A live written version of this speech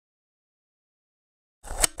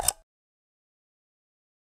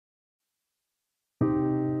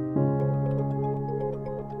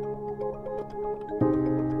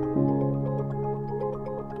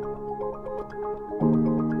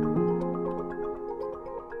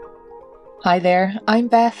Hi there, I'm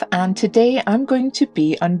Beth and today I'm going to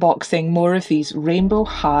be unboxing more of these rainbow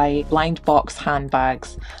high blind box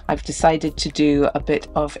handbags. I've decided to do a bit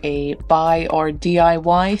of a buy or DIY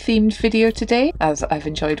themed video today as I've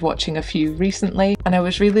enjoyed watching a few recently, and I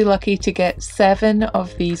was really lucky to get 7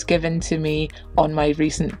 of these given to me on my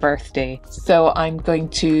recent birthday. So I'm going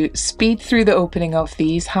to speed through the opening of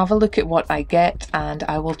these, have a look at what I get, and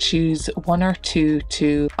I will choose 1 or 2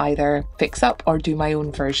 to either fix up or do my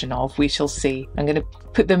own version of. We shall see. I'm going to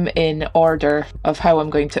put them in order of how I'm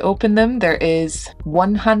going to open them. There is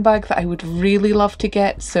one handbag that I would really love to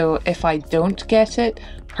get, so if I don't get it,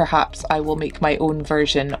 perhaps I will make my own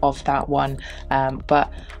version of that one, but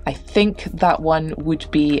I think that one would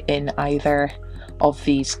be in either of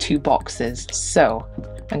these 2 boxes, so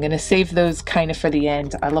I'm going to save those kind of for the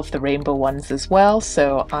end. I love the rainbow ones as well,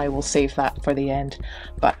 so I will save that for the end,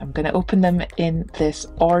 but I'm going to open them in this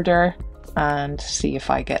order and see if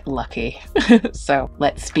I get lucky. So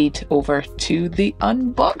let's speed over to the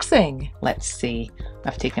unboxing. Let's see.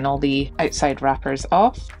 I've taken all the outside wrappers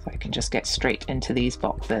off so I can just get straight into these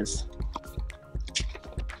boxes.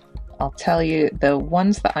 I'll tell you the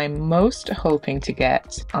ones that I'm most hoping to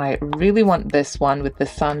get. I really want this one with the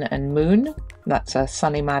sun and moon. That's a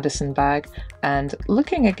Sunny Madison bag, and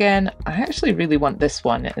looking again, I actually really want this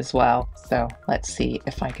one as well. So let's see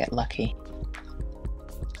if I get lucky.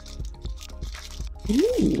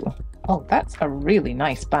 Ooh, oh, that's a really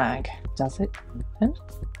nice bag. Does it open?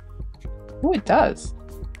 Oh, it does.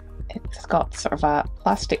 It's got sort of a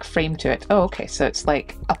plastic frame to it. Oh, okay, so it's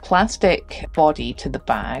like a plastic body to the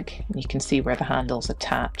bag. You can see where the handles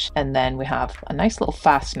attach. And then we have a nice little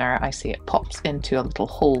fastener. I see it pops into a little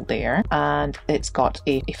hole there. And it's got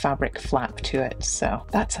a fabric flap to it. So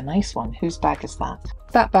that's a nice one. Whose bag is that?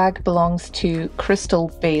 That bag belongs to Crystal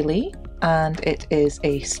Bailey, and it is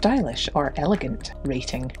a stylish or elegant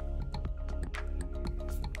rating.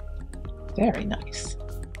 Very nice.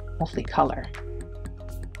 Lovely colour.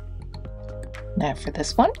 Now for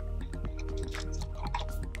this one.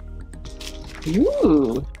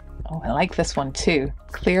 Ooh! Oh, I like this one too.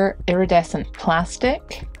 Clear iridescent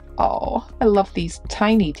plastic. Oh, I love these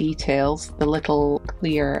tiny details. The little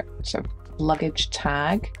clear sort of luggage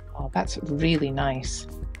tag. Oh, that's really nice.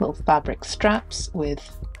 Little fabric straps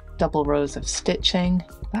with double rows of stitching.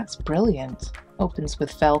 That's brilliant. Opens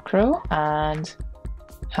with Velcro and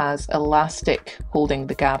has elastic holding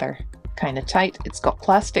the gather kind of tight. It's got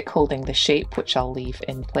plastic holding the shape, which I'll leave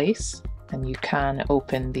in place, and you can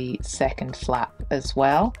open the second flap as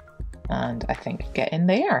well, and I think get in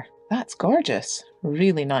there. That's gorgeous.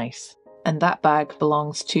 Really nice. And that bag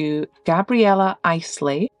belongs to Gabriella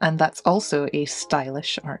Isley, and that's also a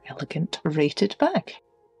stylish or elegant rated bag.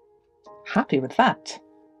 Happy with that.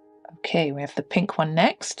 Okay, we have the pink one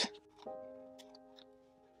next.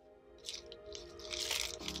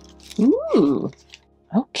 Ooh,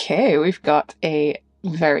 okay, we've got a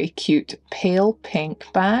very cute pale pink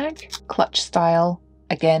bag, clutch style.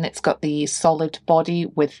 Again, it's got the solid body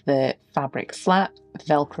with the fabric flap,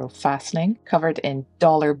 Velcro fastening, covered in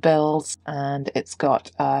dollar bills, and it's got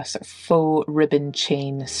a sort of faux ribbon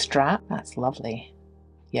chain strap. That's lovely.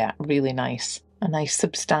 Yeah, really nice. A nice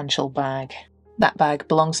substantial bag. That bag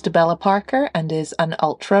belongs to Bella Parker and is an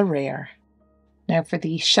ultra rare. Now for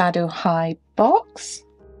the Shadow High box.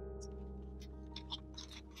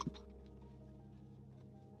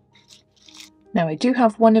 Now I do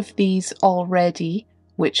have one of these already,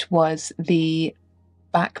 which was the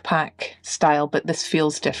backpack style, but this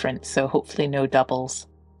feels different, so hopefully no doubles.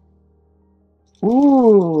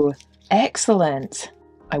 Ooh, excellent.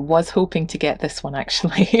 I was hoping to get this one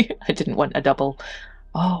actually. I didn't want a double.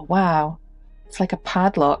 Oh, wow. It's like a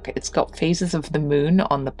padlock. It's got phases of the moon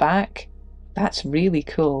on the back. That's really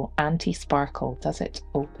cool. Anti-sparkle. Does it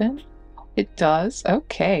open? It does.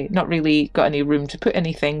 Okay. Not really got any room to put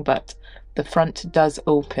anything, but the front does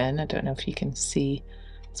open. I don't know if you can see.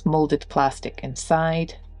 It's molded plastic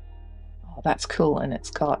inside. Oh, that's cool. And it's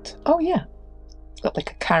got, oh yeah, it's got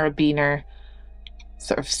like a carabiner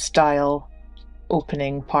sort of style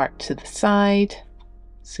opening part to the side.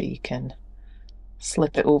 So you can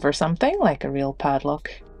slip it over something like a real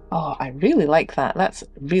padlock. Oh, I really like that. That's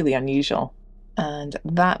really unusual. And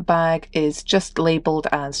that bag is just labelled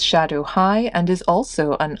as Shadow High and is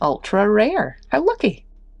also an ultra rare. How lucky!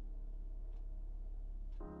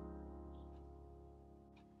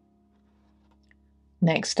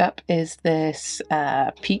 Next up is this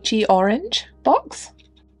peachy orange box.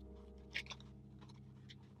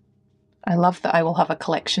 I love that I will have a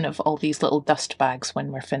collection of all these little dust bags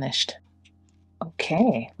when we're finished.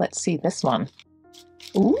 Okay, let's see this one.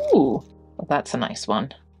 Ooh, well, that's a nice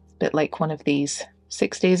one. A bit like one of these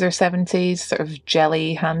 60s or 70s sort of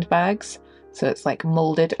jelly handbags. So it's like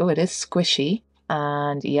molded. Oh, it is squishy.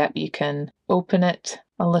 And yep, you can open it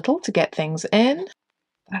a little to get things in.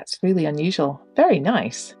 That's really unusual. Very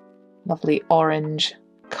nice. Lovely orange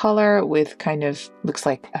colour with kind of, looks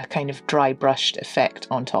like a kind of dry brushed effect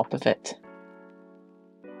on top of it.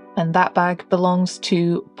 And that bag belongs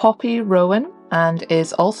to Poppy Rowan and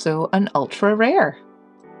is also an ultra rare.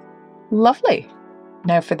 Lovely.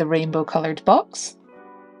 Now for the rainbow coloured box.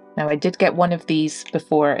 Now I did get one of these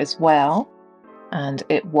before as well, and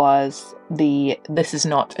it was the This Is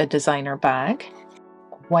Not a Designer bag.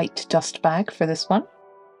 White dust bag for this one.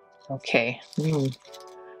 Okay.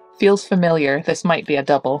 Feels familiar. This might be a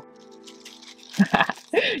double.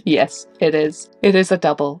 Yes, it is. It is a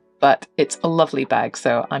double, but it's a lovely bag,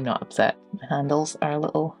 so I'm not upset. The handles are a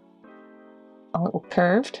little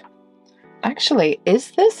curved. Actually,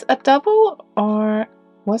 is this a double or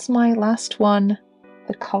was my last one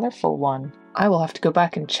the colourful one? I will have to go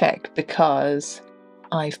back and check because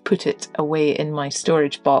I've put it away in my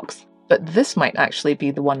storage box. But this might actually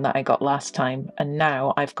be the one that I got last time, and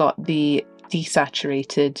now I've got the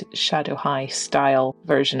desaturated shadow high style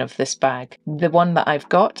version of this bag. The one that I've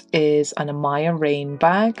got is an Amaya Rain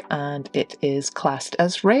bag and it is classed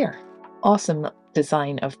as rare. Awesome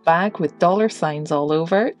design of bag with dollar signs all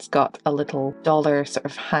over. It's got a little dollar sort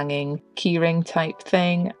of hanging keyring type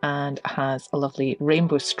thing and has a lovely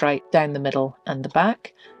rainbow stripe down the middle and the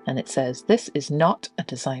back, and it says, "This is not a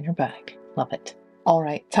designer bag." Love it. All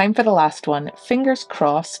right, time for the last one. Fingers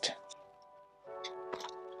crossed.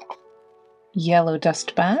 Yellow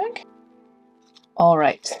dust bag. All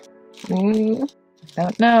right.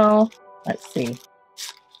 Don't know. Let's see.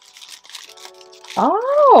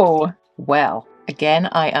 Oh, well, again,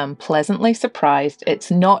 I am pleasantly surprised.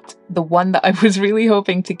 It's not the one that I was really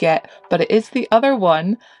hoping to get, but it is the other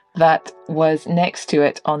one that was next to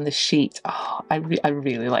it on the sheet. Oh, I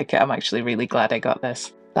really like it. I'm actually really glad I got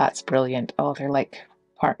this. That's brilliant. Oh, they're like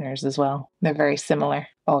partners as well. They're very similar.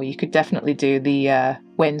 Oh, you could definitely do the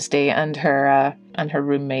Wednesday and her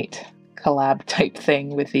roommate collab type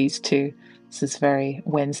thing with these two. This is very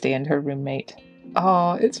Wednesday and her roommate.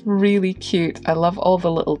 Oh, it's really cute. I love all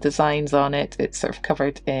the little designs on it. It's sort of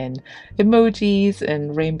covered in emojis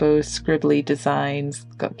and rainbow scribbly designs.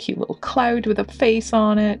 It's got a cute little cloud with a face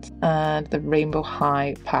on it and the rainbow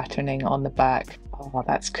high patterning on the back. Oh,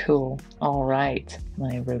 that's cool. All right.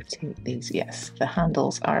 When I rotate these, yes, the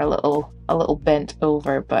handles are a little bent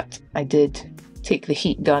over, but I did take the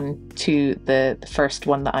heat gun to the first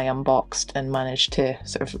one that I unboxed and managed to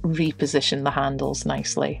sort of reposition the handles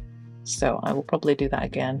nicely. So I will probably do that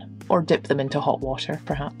again, or dip them into hot water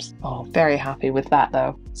perhaps. Oh, very happy with that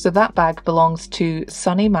though. So that bag belongs to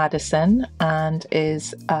Sunny Madison and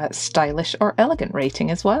is a stylish or elegant rating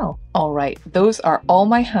as well. All right, those are all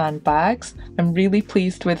my handbags. I'm really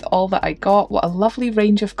pleased with all that I got. What a lovely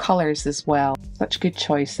range of colours as well. Such good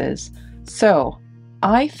choices. So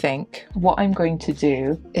I think what I'm going to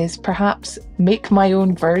do is perhaps make my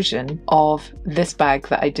own version of this bag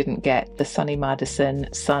that I didn't get, the Sunny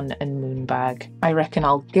Madison Sun and Moon bag. I reckon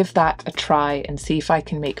I'll give that a try and see if I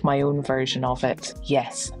can make my own version of it.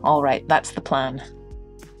 Yes, all right, that's the plan.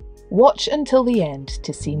 Watch until the end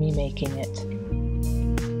to see me making it.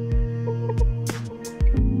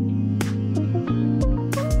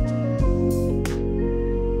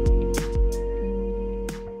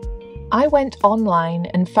 I went online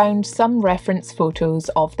and found some reference photos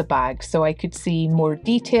of the bag so I could see more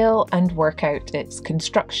detail and work out its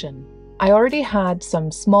construction. I already had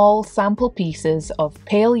some small sample pieces of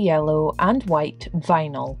pale yellow and white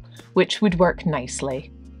vinyl, which would work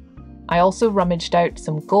nicely. I also rummaged out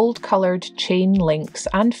some gold-coloured chain links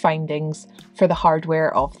and findings for the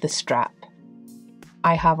hardware of the strap.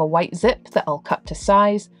 I have a white zip that I'll cut to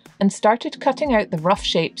size and started cutting out the rough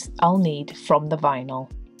shapes I'll need from the vinyl.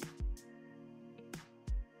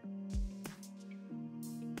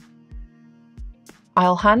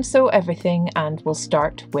 I'll hand sew everything and we'll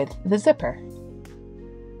start with the zipper.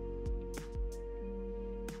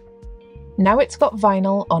 Now it's got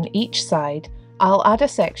vinyl on each side, I'll add a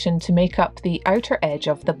section to make up the outer edge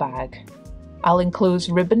of the bag. I'll enclose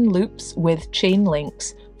ribbon loops with chain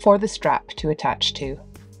links for the strap to attach to.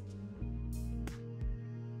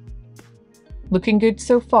 Looking good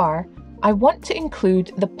so far. I want to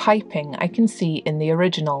include the piping I can see in the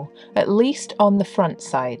original, at least on the front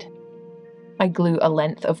side. I glue a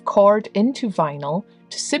length of cord into vinyl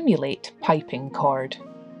to simulate piping cord.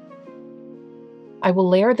 I will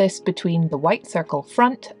layer this between the white circle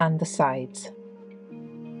front and the sides.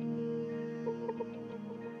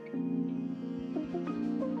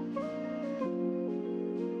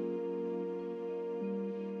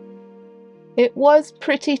 It was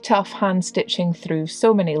pretty tough hand stitching through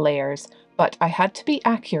so many layers, but I had to be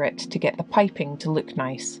accurate to get the piping to look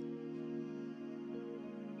nice.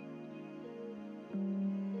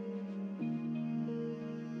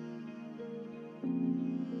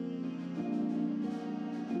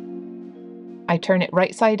 I turn it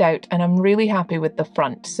right side out and I'm really happy with the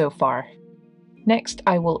front so far. Next,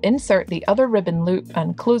 I will insert the other ribbon loop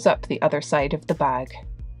and close up the other side of the bag.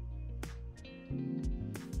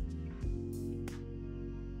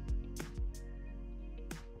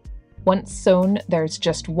 Once sewn, there's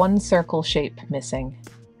just one circle shape missing.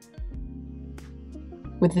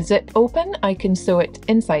 With the zip open, I can sew it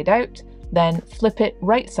inside out, then flip it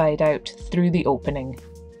right side out through the opening.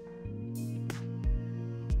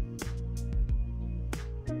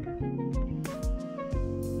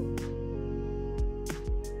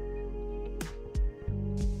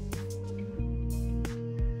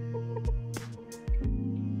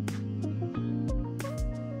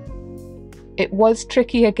 It was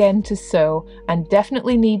tricky again to sew and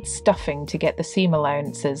definitely needs stuffing to get the seam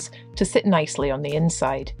allowances to sit nicely on the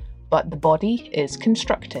inside, but the body is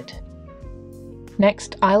constructed.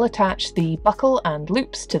 Next, I'll attach the buckle and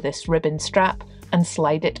loops to this ribbon strap and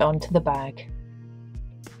slide it onto the bag.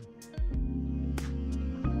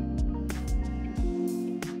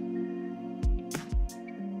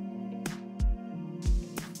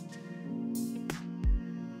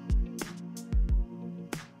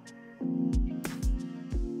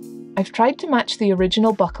 I've tried to match the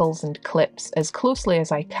original buckles and clips as closely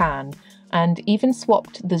as I can, and even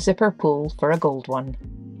swapped the zipper pull for a gold one.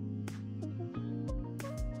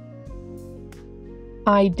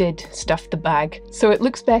 I did stuff the bag, so it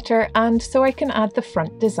looks better and so I can add the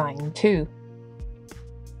front design too.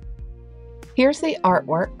 Here's the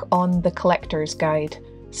artwork on the collector's guide,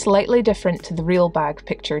 slightly different to the real bag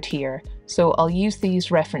pictured here, so I'll use these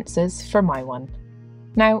references for my one.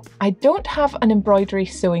 Now, I don't have an embroidery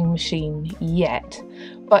sewing machine yet,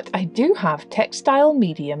 but I do have textile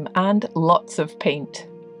medium and lots of paint.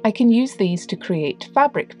 I can use these to create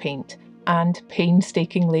fabric paint and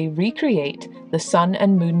painstakingly recreate the sun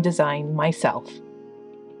and moon design myself.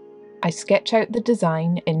 I sketch out the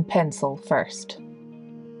design in pencil first.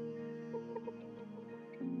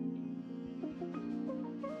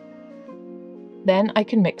 Then I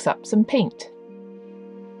can mix up some paint.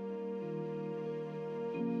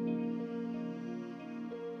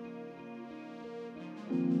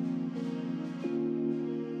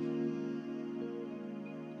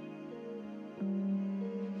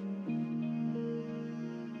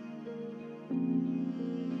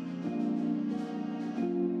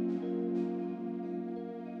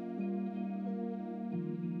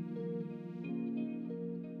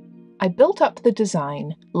 I built up the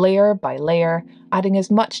design, layer by layer, adding as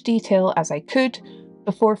much detail as I could,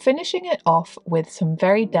 before finishing it off with some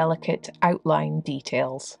very delicate outline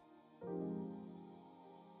details.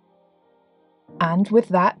 And with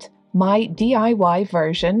that, my DIY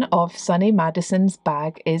version of Sunny Madison's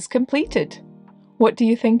bag is completed. What do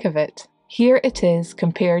you think of it? Here it is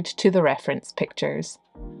compared to the reference pictures.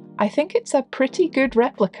 I think it's a pretty good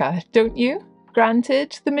replica, don't you?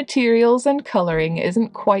 Granted, the materials and colouring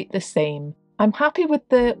isn't quite the same. I'm happy with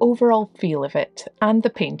the overall feel of it and the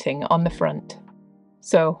painting on the front.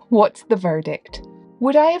 So, what's the verdict?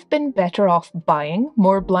 Would I have been better off buying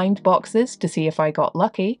more blind boxes to see if I got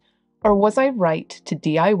lucky, or was I right to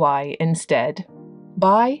DIY instead?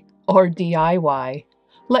 Buy or DIY?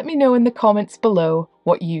 Let me know in the comments below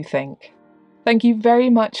what you think. Thank you very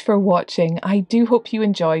much for watching. I do hope you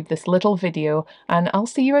enjoyed this little video, and I'll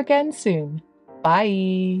see you again soon.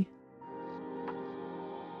 Bye!